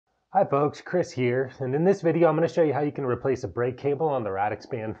Hi folks, Chris here, and in this video I'm going to show you how you can replace a brake cable on the Rad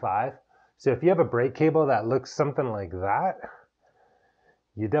Expand 5. So if you have a brake cable that looks something like that,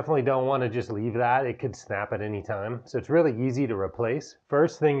 you definitely don't want to just leave that. It could snap at any time. So it's really easy to replace.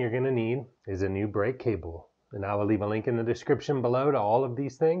 First thing you're going to need is a new brake cable. And I will leave a link in the description below to all of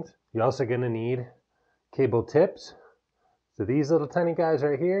these things. You're also going to need cable tips. So these little tiny guys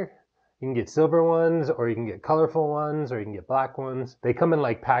right here, you can get silver ones, or you can get colorful ones, or you can get black ones. They come in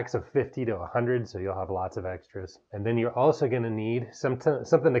like packs of 50 to 100, so you'll have lots of extras. And then you're also going to need something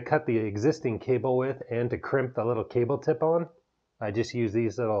to cut the existing cable with and to crimp the little cable tip on. I just use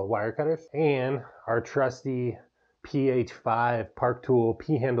these little wire cutters. And our trusty PH5 Park Tool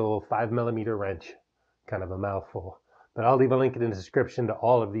P-handle 5mm wrench. Kind of a mouthful. But I'll leave a link in the description to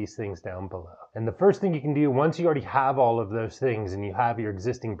all of these things down below. And the first thing you can do once you already have all of those things and you have your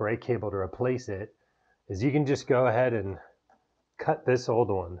existing brake cable to replace it, is you can just go ahead and cut this old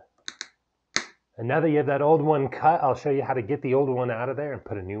one. And now that you have that old one cut, I'll show you how to get the old one out of there and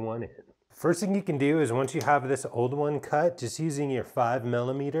put a new one in. First thing you can do is once you have this old one cut, just using your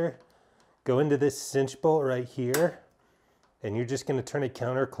 5mm, go into this cinch bolt right here. And you're just going to turn it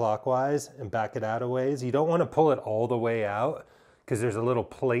counterclockwise and back it out a ways. You don't want to pull it all the way out because there's a little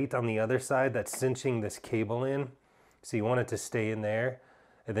plate on the other side that's cinching this cable in. So you want it to stay in there.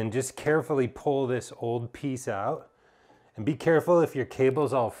 And then just carefully pull this old piece out. And be careful if your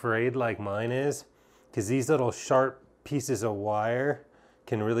cable's all frayed like mine is, because these little sharp pieces of wire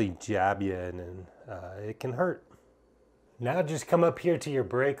can really jab you in, and it can hurt. Now just come up here to your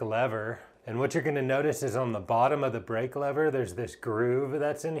brake lever. And what you're going to notice is on the bottom of the brake lever, there's this groove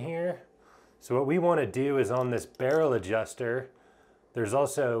that's in here. So what we want to do is on this barrel adjuster, there's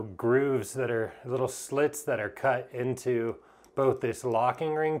also grooves that are little slits that are cut into both this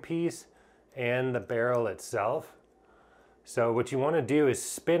locking ring piece and the barrel itself. So what you want to do is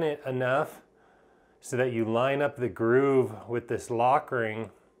spin it enough so that you line up the groove with this lock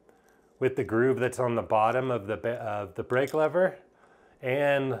ring with the groove that's on the bottom of the brake lever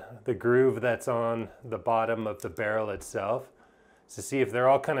and the groove that's on the bottom of the barrel itself. So see if they're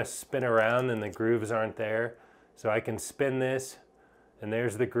all kind of spin around and the grooves aren't there. So I can spin this and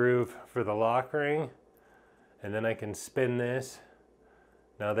there's the groove for the lock ring. And then I can spin this.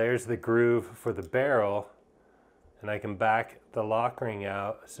 Now there's the groove for the barrel and I can back the lock ring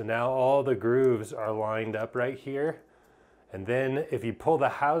out. So now all the grooves are lined up right here. And then if you pull the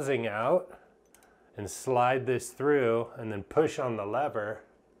housing out and slide this through and then push on the lever,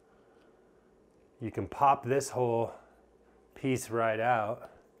 you can pop this whole piece right out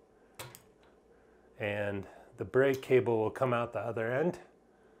and the brake cable will come out the other end.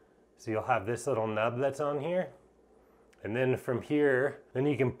 So you'll have this little nub that's on here. And then from here, then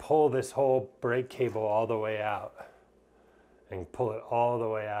you can pull this whole brake cable all the way out and pull it all the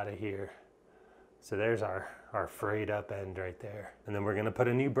way out of here. So there's our frayed up end right there. And then we're gonna put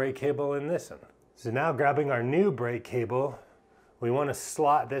a new brake cable in this one. So now grabbing our new brake cable, we want to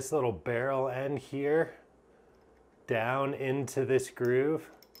slot this little barrel end here down into this groove.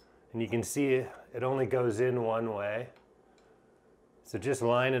 And you can see it only goes in one way. So just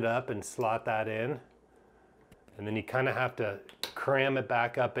line it up and slot that in. And then you kind of have to cram it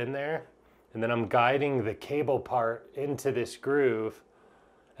back up in there. And then I'm guiding the cable part into this groove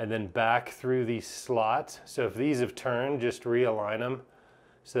and then back through these slots. So if these have turned, just realign them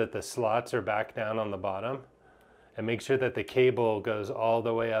so that the slots are back down on the bottom, and make sure that the cable goes all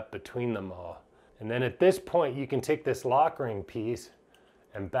the way up between them all. And then at this point you can take this lock ring piece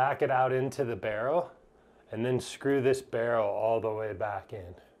and back it out into the barrel and then screw this barrel all the way back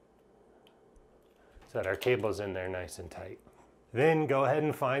in so that our cable's in there nice and tight. Then go ahead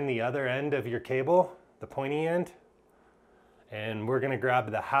and find the other end of your cable, the pointy end, and we're going to grab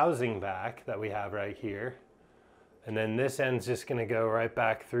the housing back that we have right here. And then this end's just going to go right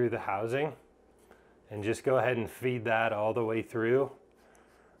back through the housing and just go ahead and feed that all the way through.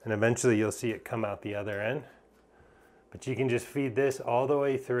 And eventually you'll see it come out the other end. But you can just feed this all the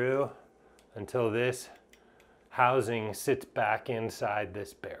way through until this housing sits back inside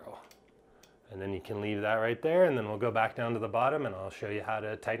this barrel. And then you can leave that right there, and then we'll go back down to the bottom and I'll show you how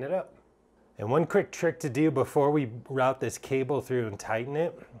to tighten it up. And one quick trick to do before we route this cable through and tighten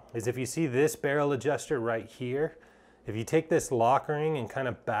it is if you see this barrel adjuster right here, if you take this lock ring and kind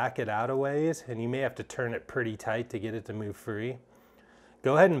of back it out a ways, and you may have to turn it pretty tight to get it to move free,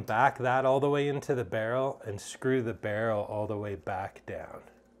 go ahead and back that all the way into the barrel and screw the barrel all the way back down.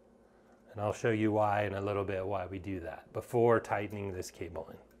 And I'll show you why in a little bit why we do that before tightening this cable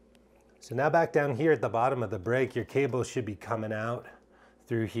in. So now back down here at the bottom of the brake, your cable should be coming out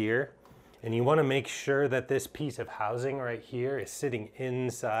through here. And you want to make sure that this piece of housing right here is sitting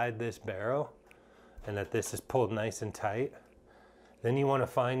inside this barrel and that this is pulled nice and tight. Then you want to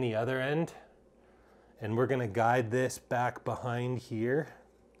find the other end, and we're going to guide this back behind here.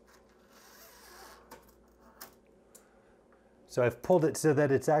 So I've pulled it so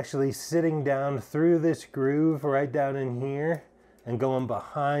that it's actually sitting down through this groove right down in here and going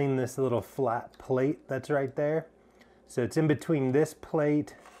behind this little flat plate that's right there. So it's in between this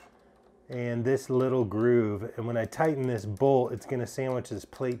plate and this little groove. And when I tighten this bolt, it's gonna sandwich this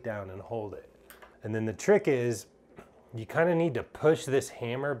plate down and hold it. And then the trick is, you kind of need to push this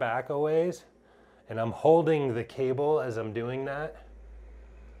hammer back a ways. And I'm holding the cable as I'm doing that.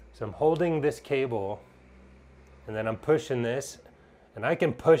 So I'm holding this cable, and then I'm pushing this, and I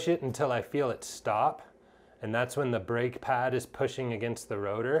can push it until I feel it stop. And that's when the brake pad is pushing against the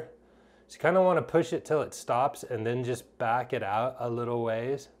rotor. So you kind of want to push it till it stops and then just back it out a little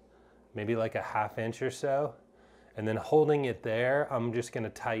ways, maybe like a 1/2 inch or so. And then holding it there, I'm just going to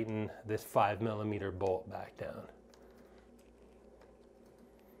tighten this 5mm bolt back down.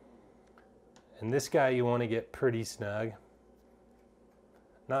 And this guy you want to get pretty snug.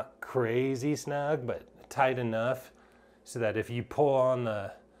 Not crazy snug, but tight enough so that if you pull on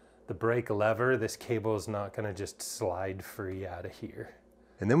the brake lever, this cable is not going to just slide free out of here.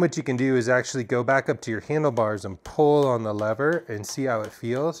 And then what you can do is actually go back up to your handlebars and pull on the lever and see how it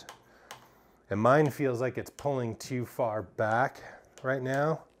feels. And mine feels like it's pulling too far back right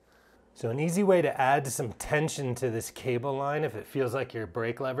now. So an easy way to add some tension to this cable line if it feels like your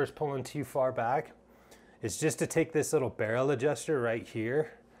brake lever is pulling too far back is just to take this little barrel adjuster right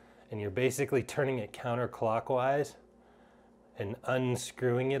here, and you're basically turning it counterclockwise and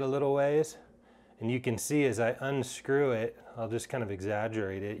unscrewing it a little ways. And you can see as I unscrew it, I'll just kind of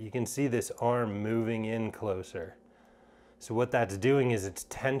exaggerate it, you can see this arm moving in closer. So what that's doing is it's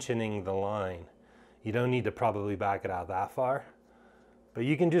tensioning the line. You don't need to probably back it out that far, but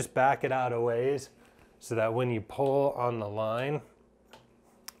you can just back it out a ways so that when you pull on the line,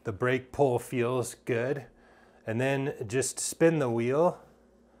 the brake pull feels good. And then just spin the wheel.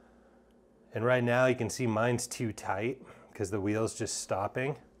 And right now you can see mine's too tight because the wheel's just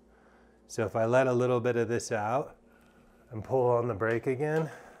stopping. So if I let a little bit of this out and pull on the brake again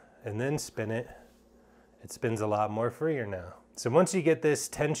and then spin it, it spins a lot more freer now. So once you get this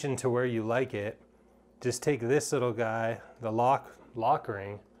tension to where you like it, just take this little guy, the lock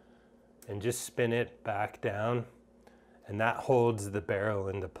ring, and just spin it back down, and that holds the barrel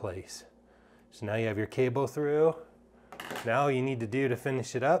into place. So now you have your cable through. Now all you need to do to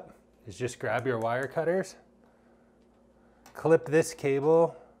finish it up is just grab your wire cutters, clip this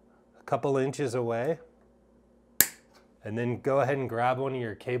cable a couple inches away, and then go ahead and grab one of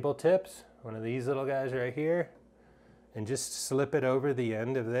your cable tips, one of these little guys right here, and just slip it over the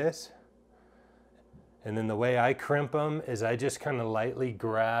end of this. And then the way I crimp them is I just kind of lightly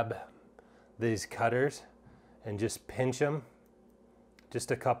grab these cutters and just pinch them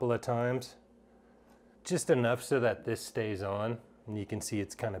just a couple of times, just enough so that this stays on, and you can see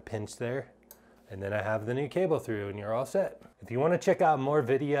it's kind of pinched there. And then I have the new cable through and you're all set. If you want to check out more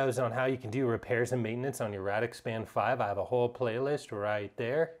videos on how you can do repairs and maintenance on your RadExpand 5, I have a whole playlist right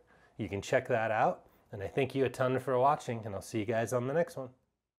there. You can check that out. And I thank you a ton for watching, and I'll see you guys on the next one.